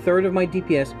a third of my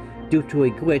DPS due to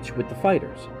a glitch with the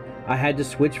fighters. I had to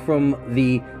switch from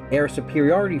the air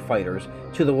superiority fighters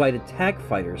to the light attack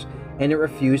fighters, and it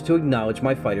refused to acknowledge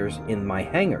my fighters in my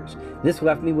hangars. This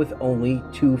left me with only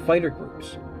 2 fighter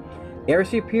groups. Air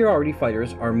superiority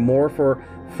fighters are more for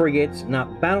frigates,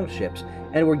 not battleships,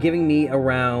 and were giving me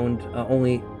around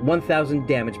only 1,000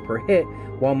 damage per hit,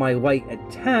 while my light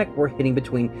attack were hitting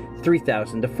between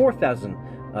 3,000 to 4,000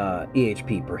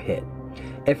 EHP per hit.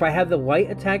 If I had the light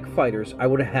attack fighters, I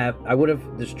would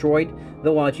have destroyed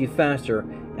the Logi faster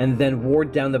and then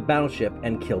ward down the battleship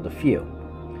and killed a few.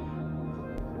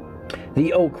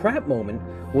 The oh crap moment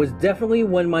was definitely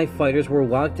when my fighters were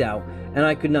locked out and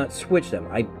I could not switch them.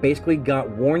 I basically got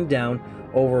worn down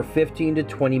over 15 to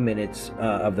 20 minutes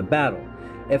of the battle.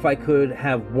 If I could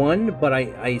have won, but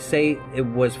I say it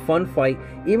was fun fight,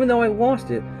 even though I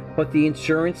lost it, but the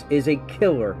insurance is a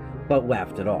killer, but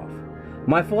laughed it off.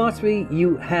 My philosophy,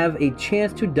 you have a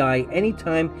chance to die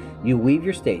anytime you leave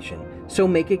your station, so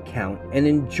make it count and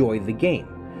enjoy the game.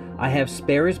 I have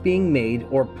spares being made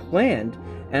or planned,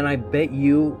 and I bet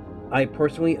you I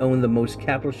personally own the most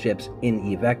capital ships in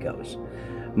EVE Echoes.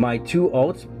 My two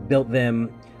alts, built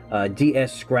them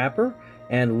DS Scrapper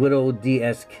and Little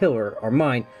DS Killer are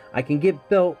mine. I can get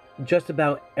built just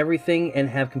about everything and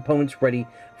have components ready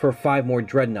for 5 more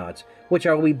Dreadnoughts, which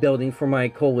I will be building for my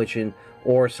coalition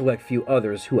or select few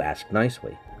others who ask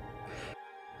nicely.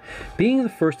 Being the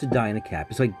first to die in a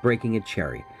cap is like breaking a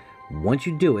cherry. Once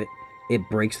you do it, it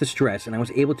breaks the stress, and I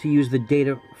was able to use the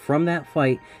data from that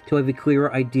fight to have a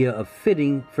clearer idea of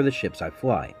fitting for the ships I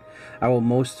fly. I will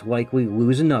most likely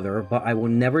lose another, but I will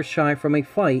never shy from a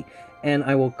fight, and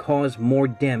I will cause more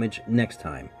damage next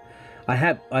time.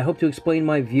 I hope to explain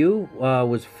my view.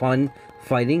 Was fun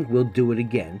fighting. We'll do it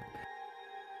again.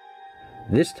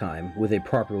 This time with a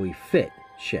properly fit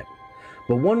ship.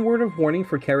 But one word of warning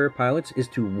for carrier pilots is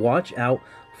to watch out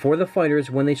for the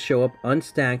fighters when they show up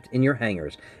unstacked in your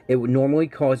hangars. It normally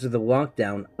causes the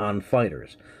lockdown on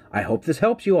fighters. I hope this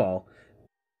helps you all.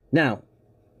 Now,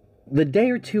 the day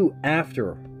or two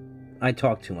after I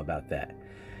talked to him about that,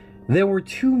 there were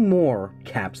 2 more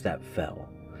caps that fell.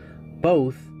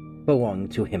 Both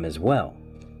belonged to him as well.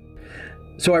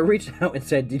 So I reached out and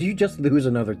said, "Did you just lose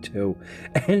another 2?"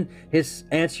 And his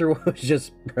answer was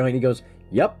just brilliant. He goes,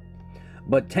 "Yep,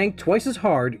 but tanked twice as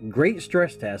hard, great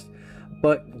stress test,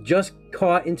 but just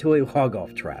caught into a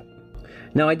log-off trap."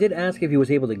 Now, I did ask if he was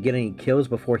able to get any kills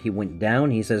before he went down.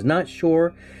 He says, "Not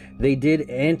sure. They did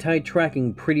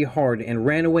anti-tracking pretty hard and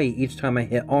ran away each time I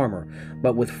hit armor,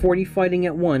 but with 40 fighting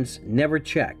at once, never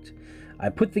checked. I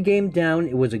put the game down.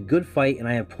 It was a good fight, and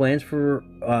I have plans for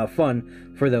fun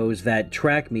for those that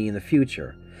track me in the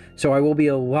future. So I will be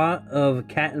a lot of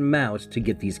cat and mouse to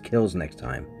get these kills next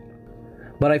time.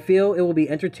 But I feel it will be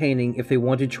entertaining. If they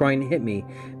want to try and hit me,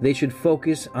 they should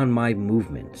focus on my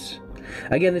movements."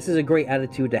 Again, this is a great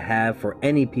attitude to have for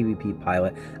any PvP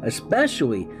pilot,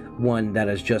 especially one that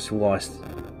has just lost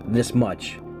this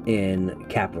much in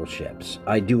capital ships.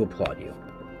 I do applaud you.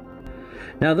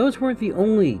 Now, those weren't the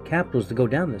only capitals to go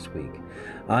down this week.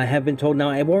 I have been told, now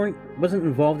I wasn't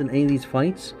involved in any of these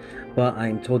fights, but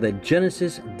I'm told that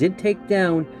Genesis did take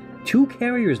down 2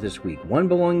 carriers this week. One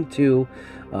belonging to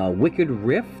Wicked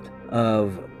Rift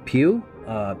of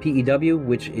PEW,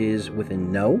 which is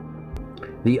within No.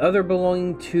 The other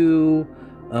belonging to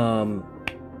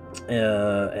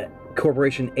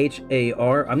Corporation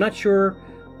HAR. I'm not sure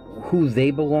who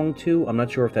they belong to. I'm not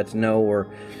sure if that's No or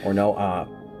No.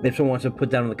 If someone wants to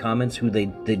put down in the comments who they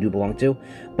do belong to.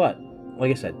 But, like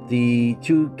I said, the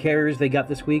 2 carriers they got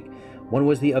this week, one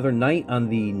was the other night on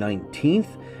the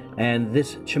 19th, and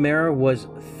this Chimera was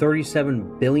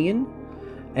 37 billion,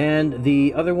 and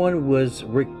the other one was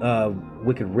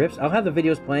Wicked Rifts. I'll have the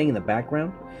videos playing in the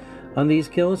background on these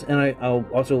kills, and I'll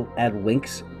also add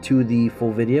links to the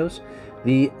full videos.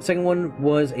 The second one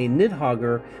was a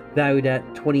Nidhogger valued at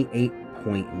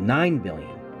 28.9 billion.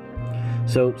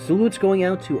 So salutes going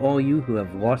out to all you who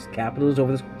have lost capitals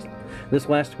over this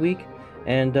last week,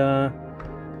 and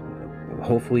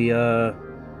hopefully you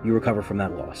recover from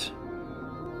that loss.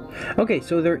 Okay,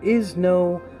 so there is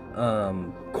no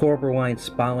Corporate Alliance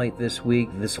Spotlight this week.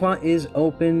 The slot is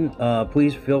open.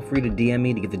 Please feel free to DM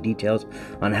me to get the details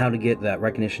on how to get that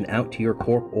recognition out to your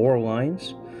Corp or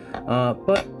Alliance.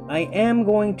 But I am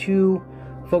going to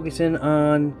focus in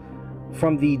on,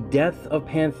 from the death of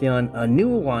Pantheon, a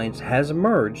new alliance has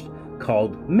emerged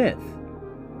called Myth,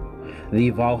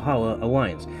 the Valhalla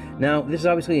Alliance. Now, this is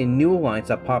obviously a new alliance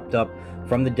that popped up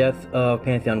from the death of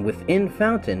Pantheon within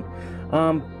Fountain,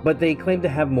 but they claim to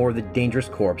have more of the dangerous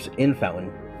corps in Fountain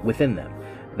within them.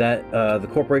 That the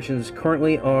corporations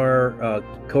currently are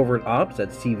Covert Ops,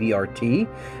 that's CVRT,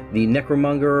 the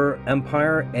Necromonger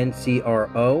Empire,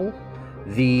 NCRO,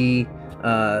 the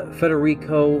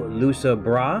Federico Lusa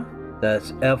Bra,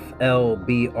 that's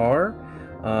FLBR,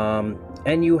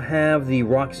 and you have the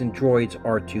Rocks and Droids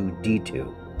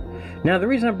R2-D2. Now, the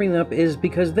reason I bring that up is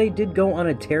because they did go on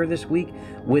a tear this week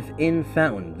within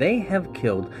Fountain. They have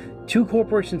killed 2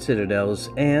 Corporation Citadels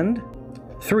and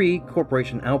 3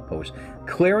 Corporation Outposts,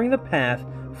 clearing the path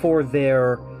for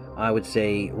their, I would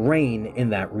say, reign in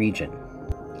that region,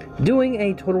 doing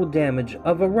a total damage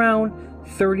of around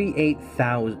 38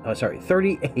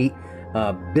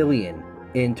 billion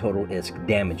in total ISK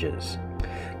damages.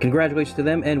 Congratulations to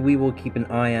them, and we will keep an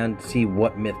eye on to see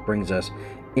what Myth brings us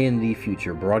in the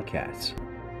future broadcasts.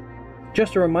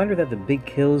 Just a reminder that the big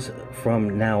kills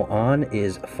from now on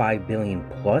is 5 billion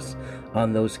plus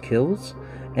on those kills,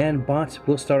 And bots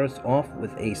will start us off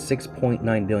with a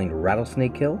 6.9 billion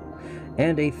Rattlesnake kill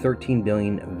and a 13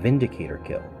 billion Vindicator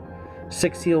kill.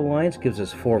 6 Seal Alliance gives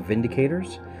us 4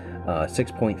 Vindicators,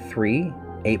 6.3,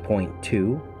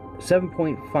 8.2,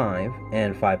 7.5,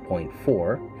 and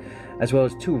 5.4, as well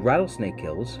as 2 Rattlesnake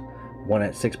kills, one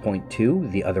at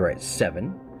 6.2, the other at 7,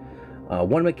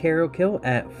 1 Macario kill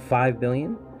at 5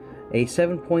 billion, a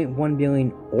 7.1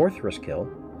 billion Orthrus kill,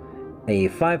 a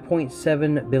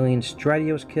 5.7 billion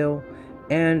Stratios kill,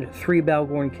 and 3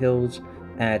 Balgorn kills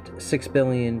at 6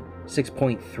 billion,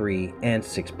 6.3, and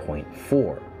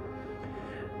 6.4.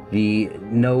 The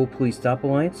No Please Stop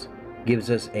Alliance gives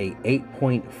us a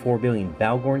 8.4 billion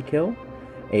Balgorn kill,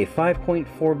 a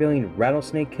 5.4 billion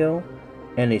Rattlesnake kill,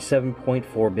 and a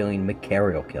 7.4 billion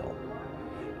Macario kill.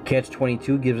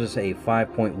 Catch-22 gives us a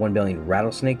 5.1 billion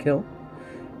Rattlesnake kill.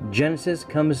 Genesis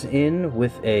comes in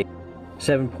with a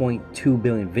 7.2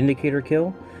 billion Vindicator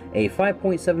kill, a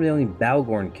 5.7 billion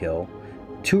Balgorn kill,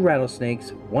 2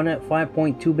 Rattlesnakes, one at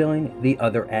 5.2 billion, the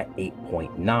other at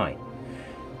 8.9.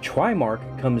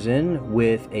 Trimark comes in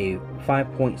with a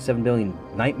 5.7 billion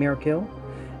Nightmare kill,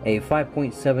 a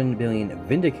 5.7 billion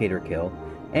Vindicator kill,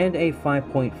 and a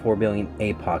 5.4 billion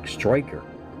APOC Striker.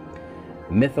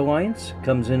 Myth Alliance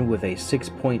comes in with a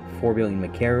 6.4 billion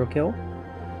Macario kill.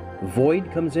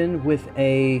 Void comes in with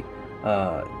a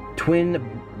twin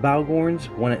Balgorns,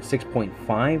 one at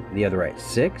 6.5, the other at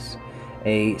 6,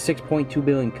 a 6.2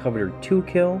 billion Coveter 2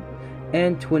 kill,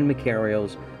 and twin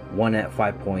Macarios, one at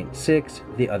 5.6,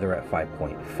 the other at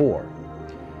 5.4.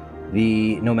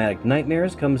 The Nomadic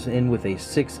Nightmares comes in with a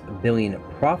 6 billion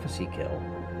Prophecy kill.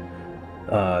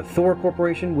 Thor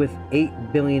Corporation with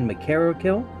 8 billion Macario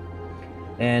kill.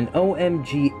 And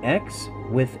OMGX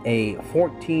with a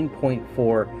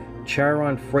 14.4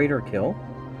 Chiron Freighter kill.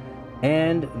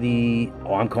 And the,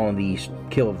 I'm calling the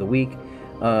kill of the week,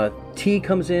 T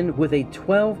comes in with a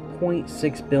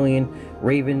 12.6 billion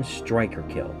Raven Striker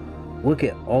kill. Look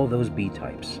at all those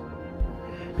B-types.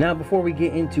 Now, before we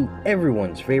get into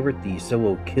everyone's favorite, the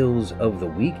solo kills of the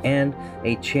week, and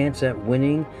a chance at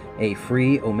winning a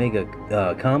free Omega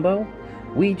combo,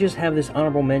 we just have this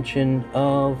honorable mention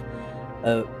of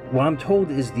what I'm told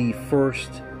is the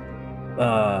first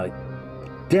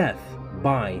death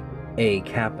by a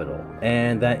capital,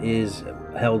 and that is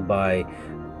held by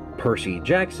Percy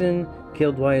Jackson,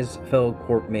 killed by his fellow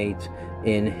corp mate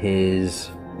in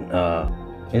his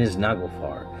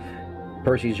Naglfar.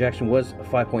 Percy Jackson was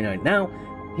 5.9. Now,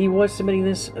 he was submitting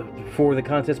this for the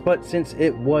contest, but since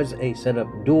it was a setup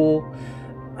duel,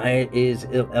 it is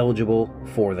eligible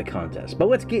for the contest. But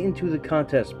let's get into the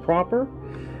contest proper.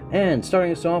 And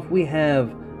starting us off, we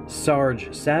have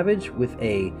Sarge Savage with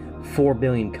a 4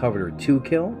 billion Coveter 2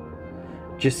 kill.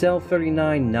 Giselle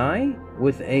 39 Nye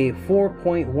with a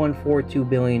 4.142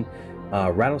 billion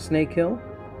Rattlesnake kill.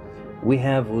 We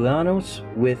have Lanos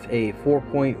with a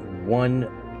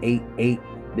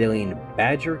 4.188 billion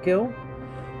Badger kill.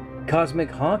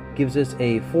 Cosmic Hawk gives us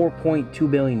a 4.2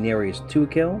 billion Nereus 2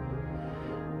 kill.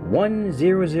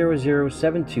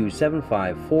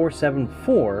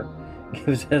 10007275474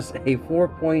 gives us a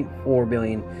 4.4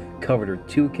 billion Coveter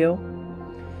 2 kill.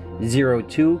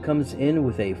 02 comes in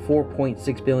with a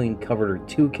 4.6 billion Coveter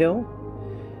 2 kill.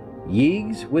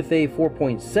 Yeegs with a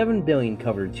 4.7 billion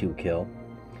Coveter 2 kill.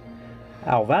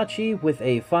 Alvachi with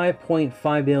a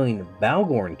 5.5 billion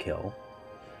Balgorn kill.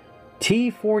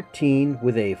 T14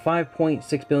 with a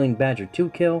 5.6 billion Badger 2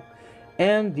 kill.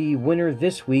 And the winner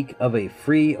this week of a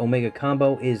free Omega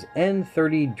combo is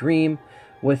N30 Dream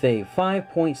with a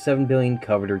 5.7 billion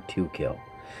Coveter 2 kill.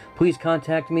 Please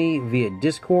contact me via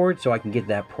Discord so I can get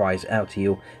that prize out to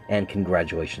you, and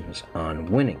congratulations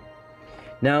on winning.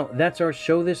 Now, that's our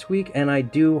show this week, and I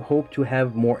do hope to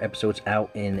have more episodes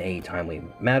out in a timely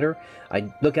manner.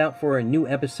 I look out for a new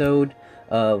episode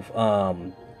of,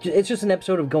 it's just an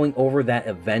episode of going over that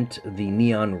event, the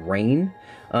Neon Rain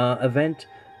event,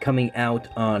 coming out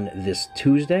on this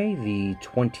Tuesday, the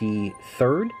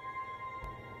 23rd.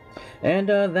 And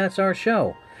that's our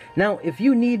show. Now, if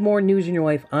you need more news in your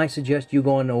life, I suggest you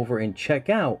go on over and check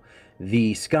out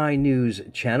the Sky News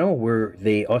channel, where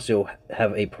they also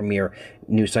have a premier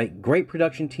news site. Great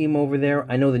production team over there.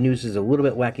 I know the news is a little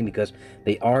bit lacking because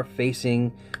they are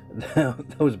facing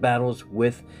those battles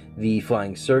with the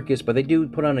Flying Circus, but they do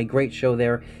put on a great show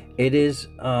there. It is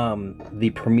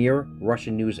the premier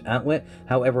Russian news outlet.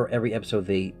 However, every episode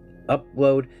they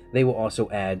upload, they will also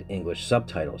add English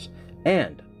subtitles.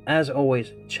 And as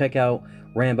always, check out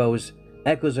Rambo's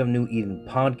Echoes of New Eden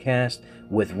podcast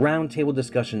with roundtable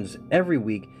discussions every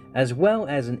week, as well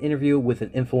as an interview with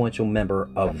an influential member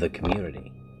of the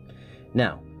community.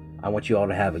 Now, I want you all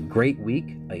to have a great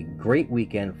week, a great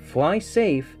weekend. Fly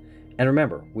safe. And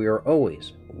remember, we are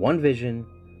always one vision,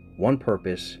 one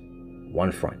purpose,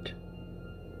 one front.